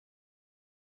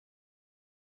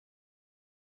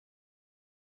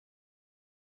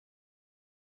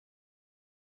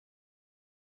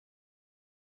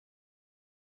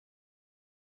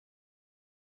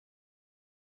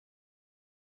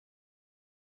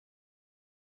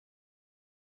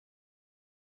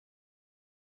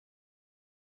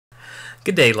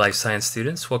Good day, life science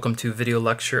students. Welcome to video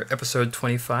lecture episode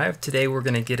 25. Today we're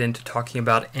going to get into talking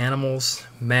about animals,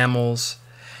 mammals,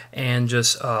 and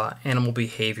just animal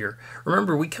behavior.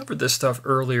 Remember, we covered this stuff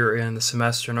earlier in the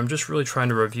semester, and I'm just really trying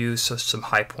to review some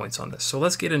high points on this. So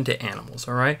let's get into animals,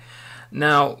 all right?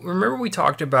 Now, remember we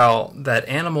talked about that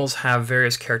animals have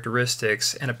various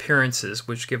characteristics and appearances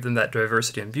which give them that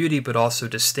diversity and beauty, but also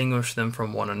distinguish them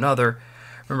from one another.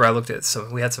 Remember, I looked at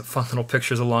we had some fun little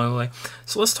pictures along the way.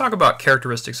 So let's talk about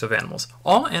characteristics of animals.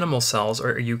 All animal cells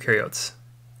are eukaryotes.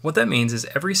 What that means is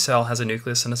every cell has a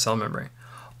nucleus and a cell membrane.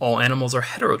 All animals are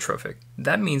heterotrophic.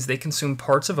 That means they consume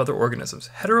parts of other organisms.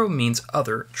 Hetero means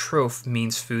other, troph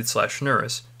means food /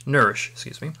 nourish,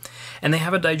 and they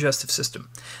have a digestive system.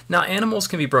 Now, animals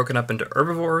can be broken up into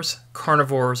herbivores,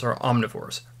 carnivores, or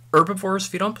omnivores. Herbivores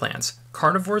feed on plants,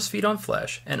 carnivores feed on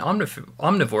flesh, and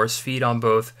omnivores feed on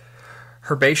both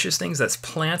herbaceous things, that's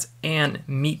plants, and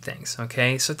meat things,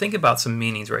 okay? So think about some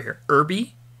meanings right here.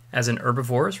 Herby, as in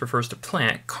herbivores, refers to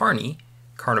plant.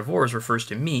 Carnivores refers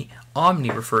to meat. Omni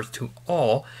refers to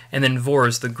all, and then vor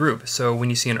is the group. So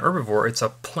when you see an herbivore, it's a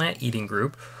plant-eating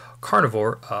group.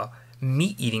 Carnivore, a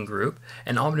meat-eating group.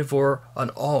 And omnivore,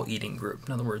 an all-eating group.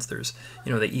 In other words, there's,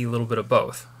 they eat a little bit of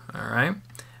both, all right?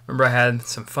 Remember I had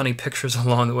some funny pictures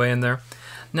along the way in there?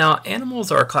 Now,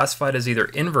 animals are classified as either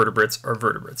invertebrates or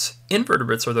vertebrates.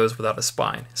 Invertebrates are those without a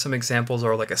spine. Some examples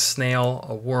are like a snail,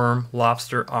 a worm,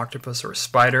 lobster, octopus, or a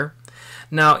spider.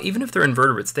 Now, even if they're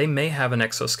invertebrates, they may have an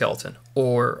exoskeleton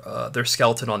or their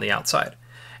skeleton on the outside.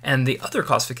 And the other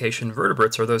classification,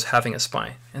 vertebrates, are those having a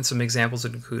spine. And some examples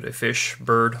include a fish,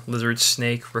 bird, lizard,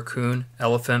 snake, raccoon,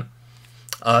 elephant,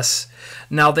 us.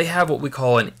 Now, they have what we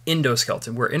call an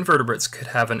endoskeleton, where invertebrates could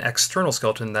have an external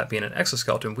skeleton, that being an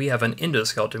exoskeleton. We have an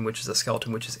endoskeleton, which is a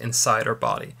skeleton which is inside our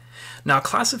body. Now,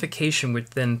 classification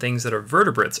within things that are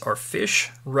vertebrates are fish,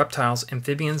 reptiles,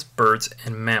 amphibians, birds,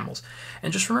 and mammals.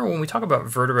 And just remember, when we talk about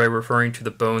vertebrae, we're referring to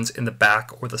the bones in the back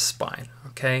or the spine.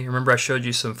 Okay, remember I showed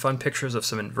you some fun pictures of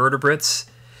some invertebrates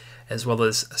as well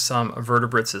as some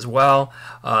vertebrates as well,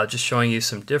 just showing you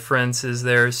some differences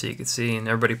there so you can see, and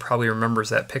everybody probably remembers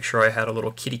that picture I had. A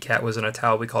little kitty cat was in a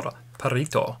towel we called a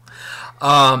perrito.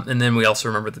 And then we also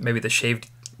remember that maybe the shaved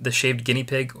guinea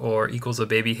pig or equals a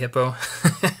baby hippo.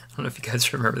 I don't know if you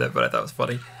guys remember that, but I thought it was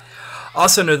funny.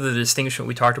 Also know that the distinction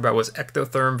we talked about was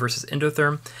ectotherm versus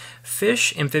endotherm.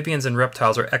 Fish, amphibians, and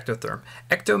reptiles are ectotherm.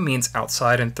 Ecto means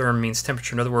outside and therm means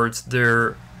temperature. In other words,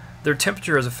 their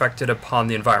temperature is affected upon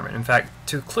the environment. In fact,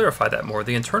 to clarify that more,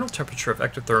 the internal temperature of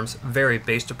ectotherms vary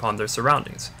based upon their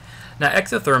surroundings. Now,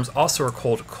 ectotherms also are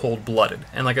called cold-blooded.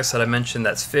 And like I said, I mentioned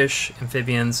that's fish,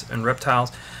 amphibians, and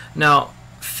reptiles. Now,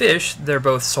 fish, they're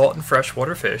both salt and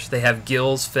freshwater fish. They have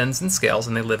gills, fins, and scales,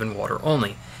 and they live in water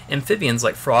only. Amphibians,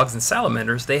 like frogs and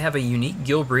salamanders, they have a unique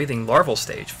gill-breathing larval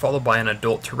stage, followed by an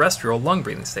adult terrestrial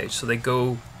lung-breathing stage. So they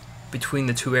go between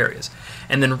the two areas.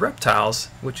 And then reptiles,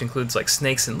 which includes like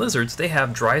snakes and lizards, they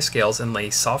have dry scales and lay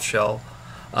soft shell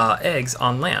eggs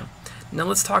on land. Now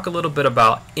let's talk a little bit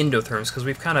about endotherms, because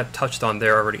we've kind of touched on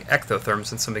there already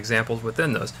ectotherms and some examples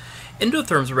within those.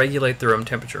 Endotherms regulate their own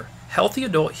temperature. Healthy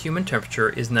adult human temperature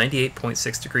is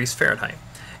 98.6 degrees Fahrenheit.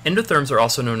 Endotherms are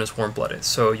also known as warm-blooded.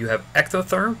 So you have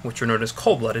ectotherm, which are known as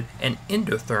cold-blooded, and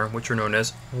endotherm, which are known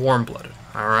as warm-blooded.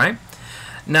 All right?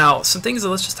 Now, some things,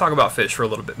 let's just talk about fish for a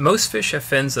little bit. Most fish have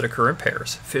fins that occur in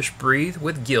pairs. Fish breathe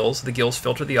with gills. The gills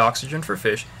filter the oxygen for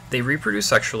fish. They reproduce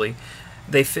sexually.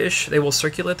 They will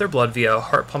circulate their blood via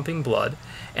heart-pumping blood.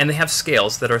 And they have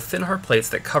scales that are thin hard plates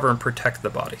that cover and protect the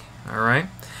body. All right?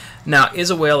 Now, is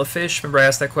a whale a fish? Remember I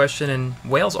asked that question, and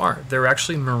whales aren't. They're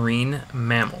actually marine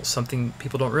mammals, something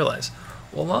people don't realize.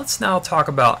 Well, let's now talk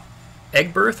about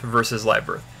egg birth versus live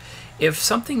birth. If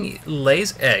something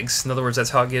lays eggs, in other words, that's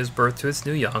how it gives birth to its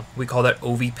new young, we call that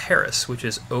oviparous, which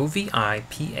is O-V-I-P-A-R-O-U-S,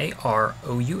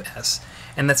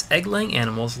 and that's egg-laying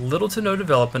animals, little to no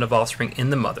development of offspring in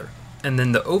the mother. And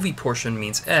then the ovi portion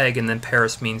means egg, and then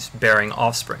parous means bearing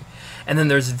offspring. And then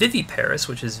there's viviparous,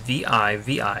 which is V-I-V-I-P-A-R-O-U-S,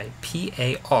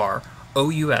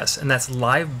 and that's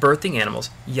live birthing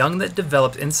animals, young that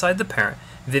developed inside the parent.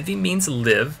 Vivi means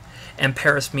live, and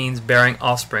parous means bearing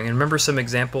offspring. And remember, some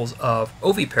examples of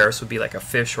oviparous would be like a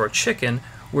fish or a chicken,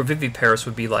 where viviparous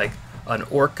would be like an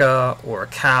orca or a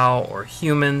cow or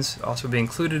humans also be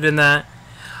included in that.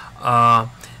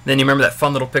 Then you remember that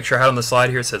fun little picture I had on the slide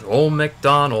here. It says, Old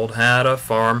MacDonald had a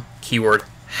farm, keyword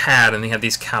had, and they had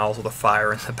these cows with a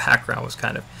fire in the background. It was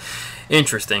kind of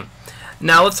interesting.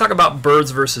 Now let's talk about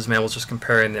birds versus mammals, just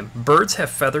comparing them. Birds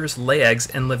have feathers, lay eggs,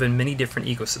 and live in many different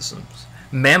ecosystems.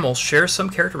 Mammals share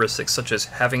some characteristics such as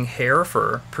having hair or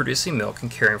fur, producing milk, and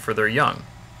caring for their young.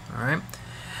 All right.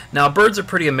 Now, birds are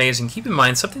pretty amazing. Keep in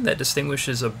mind, something that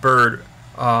distinguishes a bird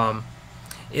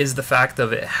is the fact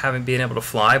of it having been able to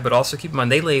fly, but also keep in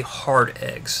mind they lay hard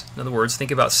eggs. In other words,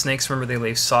 think about snakes. Remember, they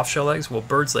lay soft shell eggs? Well,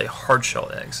 birds lay hard shell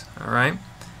eggs. All right?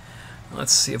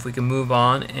 Let's see if we can move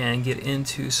on and get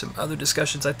into some other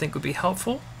discussions I think would be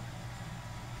helpful.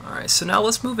 All right, so now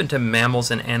let's move into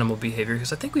mammals and animal behavior,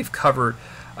 because I think we've covered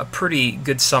a pretty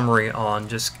good summary on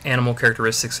just animal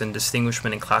characteristics and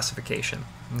distinguishment and classification.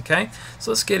 Okay,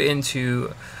 so let's get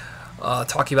into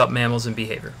talking about mammals and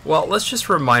behavior. Well, let's just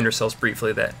remind ourselves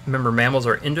briefly that, remember, mammals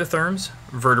are endotherms,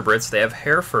 vertebrates. They have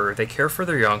hair, fur, they care for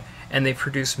their young, and they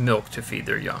produce milk to feed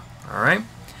their young. All right.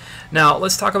 Now,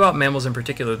 let's talk about mammals in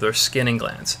particular, their skin and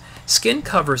glands. Skin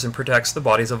covers and protects the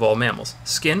bodies of all mammals.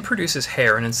 Skin produces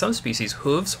hair and, in some species,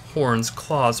 hooves, horns,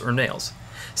 claws, or nails.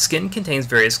 Skin contains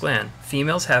various glands.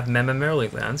 Females have mammary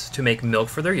glands to make milk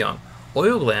for their young.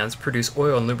 Oil glands produce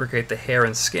oil and lubricate the hair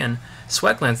and skin.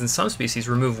 Sweat glands in some species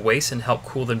remove waste and help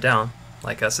cool them down,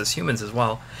 like us as humans as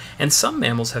well. And some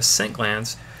mammals have scent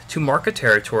glands to mark a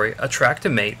territory, attract a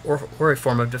mate, or a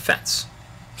form of defense.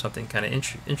 Something kind of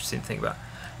interesting to think about.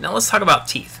 Now let's talk about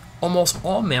teeth. Almost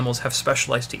all mammals have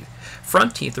specialized teeth.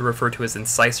 Front teeth are referred to as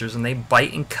incisors, and they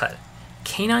bite and cut.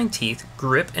 Canine teeth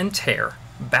grip and tear.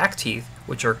 Back teeth,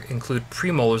 which include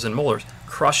premolars and molars,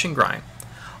 crush and grind.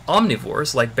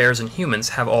 Omnivores, like bears and humans,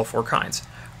 have all four kinds.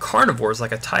 Carnivores,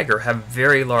 like a tiger, have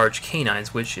very large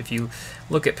canines, which if you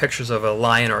look at pictures of a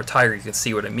lion or a tiger, you can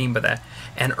see what I mean by that.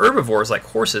 And herbivores, like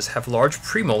horses, have large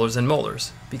premolars and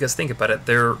molars, because think about it,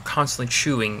 they're constantly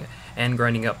chewing and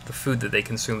grinding up the food that they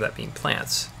consume, that being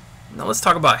plants. Now let's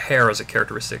talk about hair as a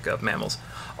characteristic of mammals.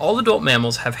 All adult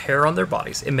mammals have hair on their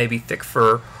bodies. It may be thick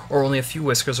fur or only a few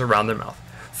whiskers around their mouth.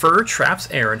 Fur traps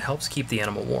air and helps keep the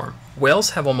animal warm.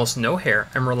 Whales have almost no hair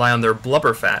and rely on their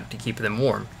blubber fat to keep them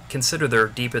warm. Consider they're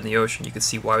deep in the ocean. You can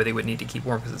see why they would need to keep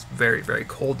warm, because it's very, very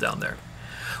cold down there.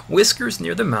 Whiskers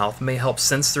near the mouth may help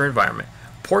sense their environment.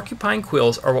 Porcupine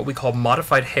quills are what we call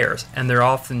modified hairs, and they're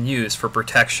often used for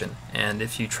protection. And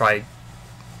if you try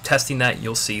testing that,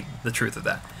 you'll see the truth of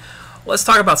that. Let's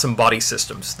talk about some body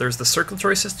systems. There's the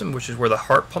circulatory system, which is where the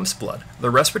heart pumps blood.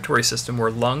 The respiratory system, where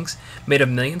lungs made of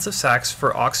millions of sacs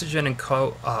for oxygen and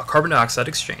carbon dioxide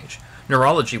exchange.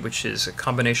 Neurology, which is a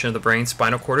combination of the brain,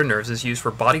 spinal cord, and nerves, is used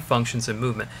for body functions and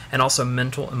movement, and also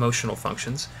mental, emotional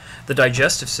functions. The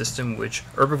digestive system, which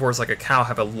herbivores like a cow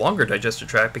have a longer digestive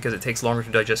tract because it takes longer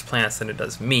to digest plants than it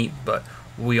does meat, but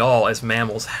we all, as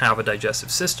mammals, have a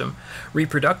digestive system.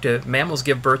 Reproductive, mammals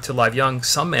give birth to live young.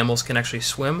 Some mammals can actually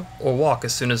swim or walk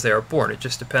as soon as they are born. It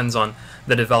just depends on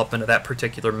the development of that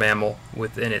particular mammal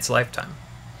within its lifetime.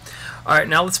 Alright,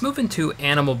 now let's move into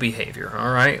animal behavior.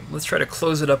 Alright, let's try to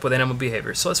close it up with animal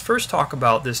behavior. So let's first talk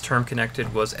about this term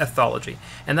connected was ethology,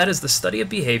 and that is the study of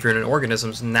behavior in an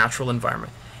organism's natural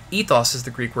environment. Ethos is the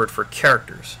Greek word for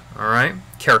characters. Alright,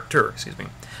 character, excuse me.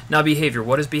 Now behavior,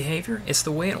 what is behavior? It's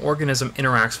the way an organism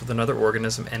interacts with another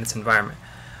organism and its environment.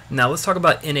 Now let's talk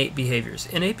about innate behaviors.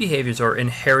 Innate behaviors are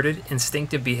inherited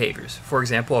instinctive behaviors. For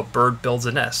example, a bird builds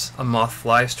a nest, a moth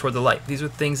flies toward the light. These are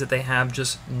things that they have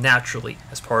just naturally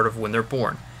as part of when they're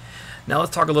born. Now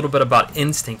let's talk a little bit about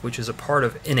instinct, which is a part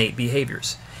of innate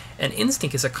behaviors. An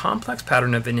instinct is a complex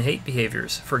pattern of innate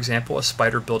behaviors. For example, a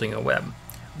spider building a web.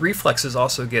 Reflexes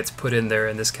also gets put in there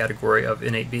in this category of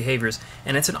innate behaviors,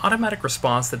 and it's an automatic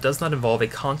response that does not involve a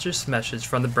conscious message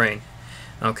from the brain.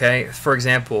 Okay, for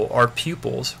example, our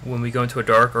pupils, when we go into a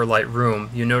dark or light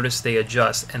room, you notice they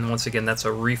adjust, and once again, that's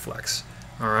a reflex.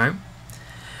 Alright?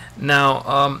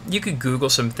 Now, you could Google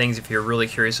some things if you're really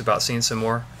curious about seeing some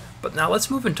more, but now let's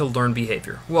move into learned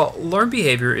behavior. Well, learned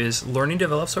behavior is learning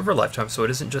develops over a lifetime, so it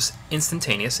isn't just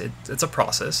instantaneous, it's a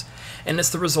process, and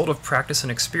it's the result of practice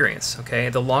and experience. Okay,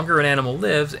 the longer an animal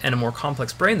lives and a more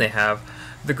complex brain they have,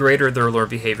 the greater their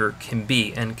learned behavior can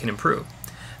be and can improve.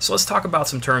 So let's talk about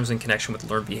some terms in connection with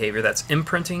learned behavior. That's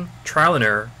imprinting, trial and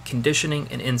error, conditioning,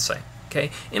 and insight. Okay?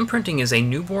 Imprinting is a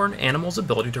newborn animal's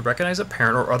ability to recognize a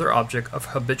parent or other object of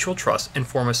habitual trust and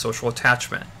form a social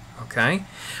attachment. Okay?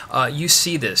 You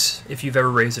see this if you've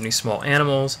ever raised any small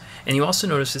animals, and you also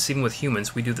notice this even with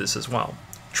humans, we do this as well.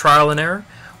 Trial and error.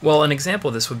 Well, an example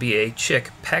of this would be a chick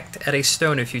pecked at a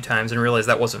stone a few times and realized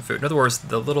that wasn't food. In other words,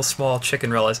 the little small chicken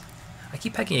realized, I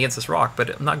keep pecking against this rock, but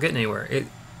I'm not getting anywhere.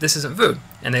 This isn't food,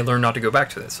 and they learn not to go back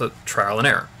to this. So trial and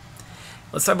error.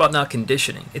 Let's talk about now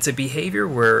conditioning. It's a behavior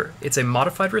where it's a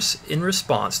modified in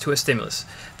response to a stimulus.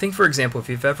 Think, for example, if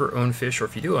you've ever owned fish, or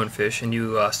if you do own fish, and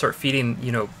you start feeding,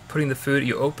 putting the food,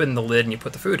 you open the lid and you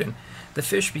put the food in. The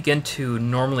fish begin to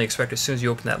normally expect as soon as you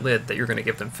open that lid that you're going to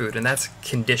give them food, and that's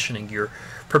conditioning. You're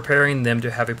preparing them to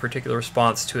have a particular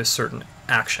response to a certain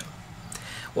action.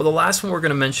 Well, the last one we're going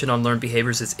to mention on learned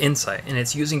behaviors is insight, and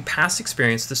it's using past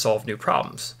experience to solve new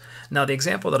problems. Now, the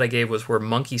example that I gave was where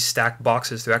monkeys stack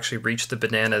boxes to actually reach the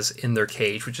bananas in their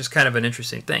cage, which is kind of an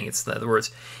interesting thing. It's, in other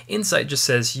words, insight just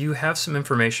says you have some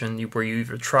information where you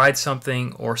either tried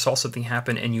something or saw something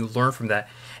happen and you learn from that,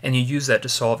 and you use that to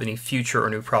solve any future or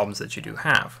new problems that you do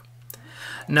have.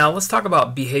 Now, let's talk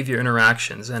about behavior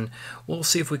interactions, and we'll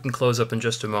see if we can close up in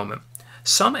just a moment.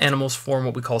 Some animals form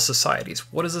what we call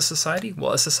societies. What is a society?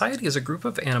 Well, a society is a group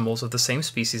of animals of the same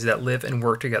species that live and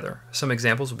work together. Some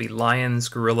examples would be lions,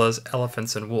 gorillas,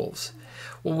 elephants, and wolves.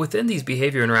 Well, within these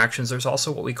behavior interactions, there's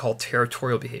also what we call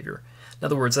territorial behavior. In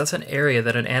other words, that's an area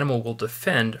that an animal will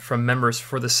defend from members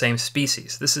for the same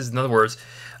species. This is, in other words,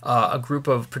 a group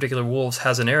of particular wolves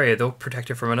has an area, they'll protect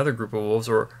it from another group of wolves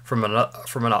or from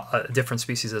a different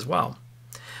species as well.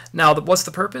 Now, what's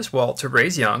the purpose? Well, to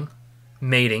raise young,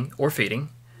 mating, or feeding.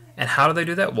 And how do they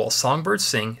do that? Well, songbirds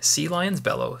sing, sea lions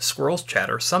bellow, squirrels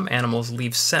chatter, some animals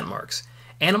leave scent marks.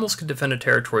 Animals can defend a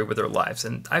territory with their lives,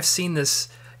 and I've seen this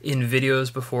in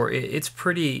videos before. It's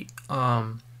pretty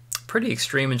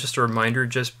extreme, and just a reminder,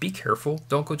 just be careful.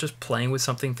 Don't go just playing with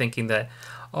something thinking that,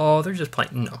 oh, they're just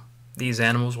playing. No, these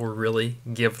animals will really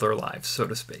give their lives, so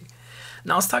to speak.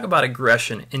 Now let's talk about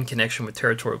aggression in connection with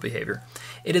territorial behavior.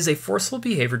 It is a forceful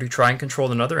behavior to try and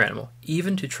control another animal,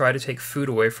 even to try to take food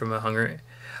away from a hungry...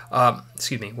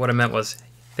 what I meant was,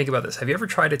 think about this. Have you ever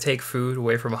tried to take food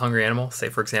away from a hungry animal? Say,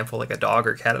 for example, like a dog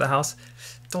or cat at the house?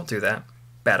 Don't do that.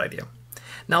 Bad idea.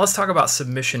 Now let's talk about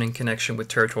submission in connection with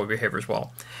territorial behavior as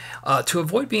well. To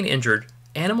avoid being injured,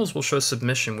 animals will show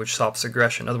submission, which stops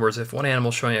aggression. In other words, if one animal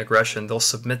is showing aggression, they'll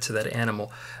submit to that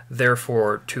animal,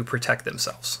 therefore to protect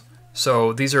themselves.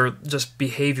 So these are just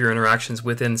behavior interactions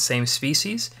within the same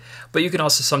species, but you can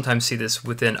also sometimes see this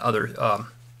within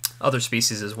other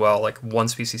species as well, like one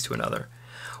species to another.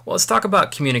 Well, let's talk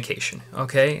about communication,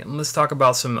 okay? And let's talk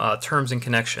about some terms in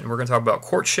connection. We're going to talk about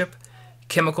courtship,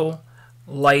 chemical,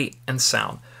 light, and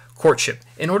sound. Courtship.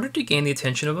 In order to gain the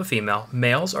attention of a female,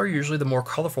 males are usually the more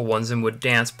colorful ones and would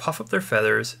dance, puff up their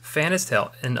feathers, fan his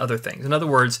tail, and other things. In other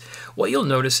words, what you'll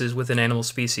notice is within animal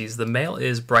species, the male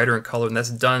is brighter in color, and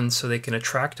that's done so they can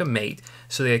attract a mate,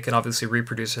 so they can obviously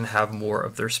reproduce and have more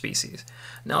of their species.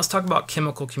 Now let's talk about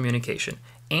chemical communication.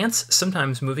 Ants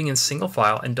sometimes moving in single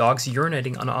file and dogs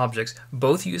urinating on objects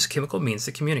both use chemical means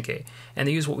to communicate, and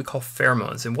they use what we call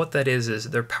pheromones, and what that is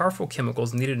they're powerful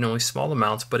chemicals needed in only small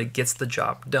amounts, but it gets the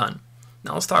job done.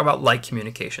 Now let's talk about light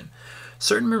communication.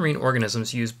 Certain marine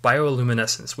organisms use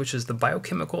bioluminescence, which is the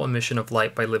biochemical emission of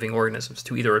light by living organisms,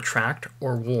 to either attract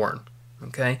or warn.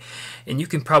 Okay, and you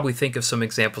can probably think of some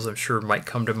examples I'm sure might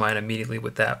come to mind immediately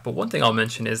with that, but one thing I'll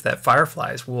mention is that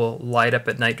fireflies will light up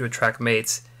at night to attract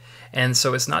mates. And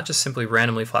so it's not just simply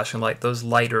randomly flashing light. Those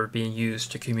light are being used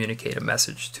to communicate a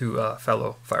message to a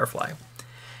fellow firefly.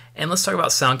 And let's talk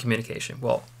about sound communication.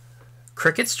 Well,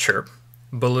 crickets chirp,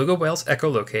 beluga whales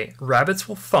echolocate, rabbits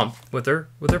will thump with their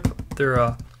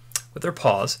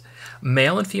paws,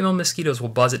 male and female mosquitoes will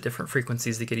buzz at different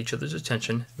frequencies to get each other's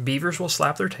attention, beavers will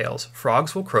slap their tails,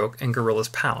 frogs will croak, and gorillas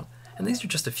pound. And these are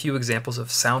just a few examples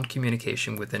of sound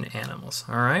communication within animals.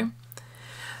 All right?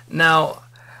 Now,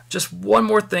 just one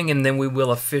more thing and then we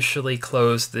will officially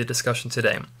close the discussion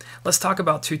today. Let's talk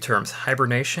about two terms,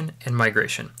 hibernation and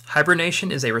migration.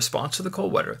 Hibernation is a response to the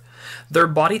cold weather. Their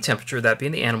body temperature, that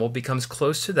being the animal, becomes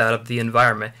close to that of the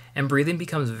environment and breathing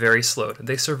becomes very slow.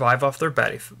 They survive off their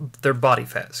body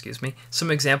fat.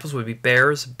 Some examples would be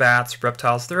bears, bats,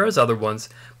 reptiles. There is other ones,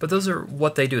 but those are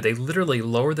what they do. They literally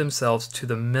lower themselves to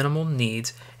the minimal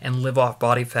needs and live off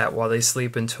body fat while they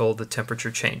sleep until the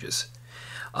temperature changes.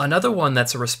 Another one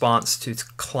that's a response to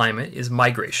climate is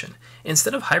migration.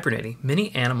 Instead of hibernating,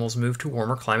 many animals move to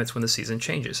warmer climates when the season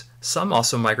changes. Some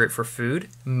also migrate for food,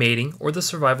 mating, or the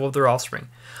survival of their offspring.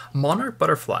 Monarch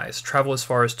butterflies travel as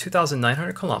far as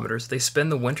 2,900 kilometers. They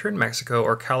spend the winter in Mexico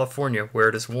or California where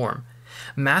it is warm.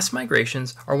 Mass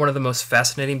migrations are one of the most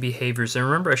fascinating behaviors, and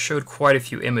remember I showed quite a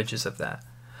few images of that.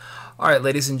 Alright,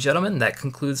 ladies and gentlemen, that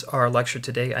concludes our lecture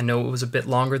today. I know it was a bit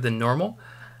longer than normal.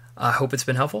 I hope it's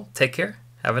been helpful. Take care.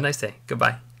 Have a nice day.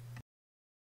 Goodbye.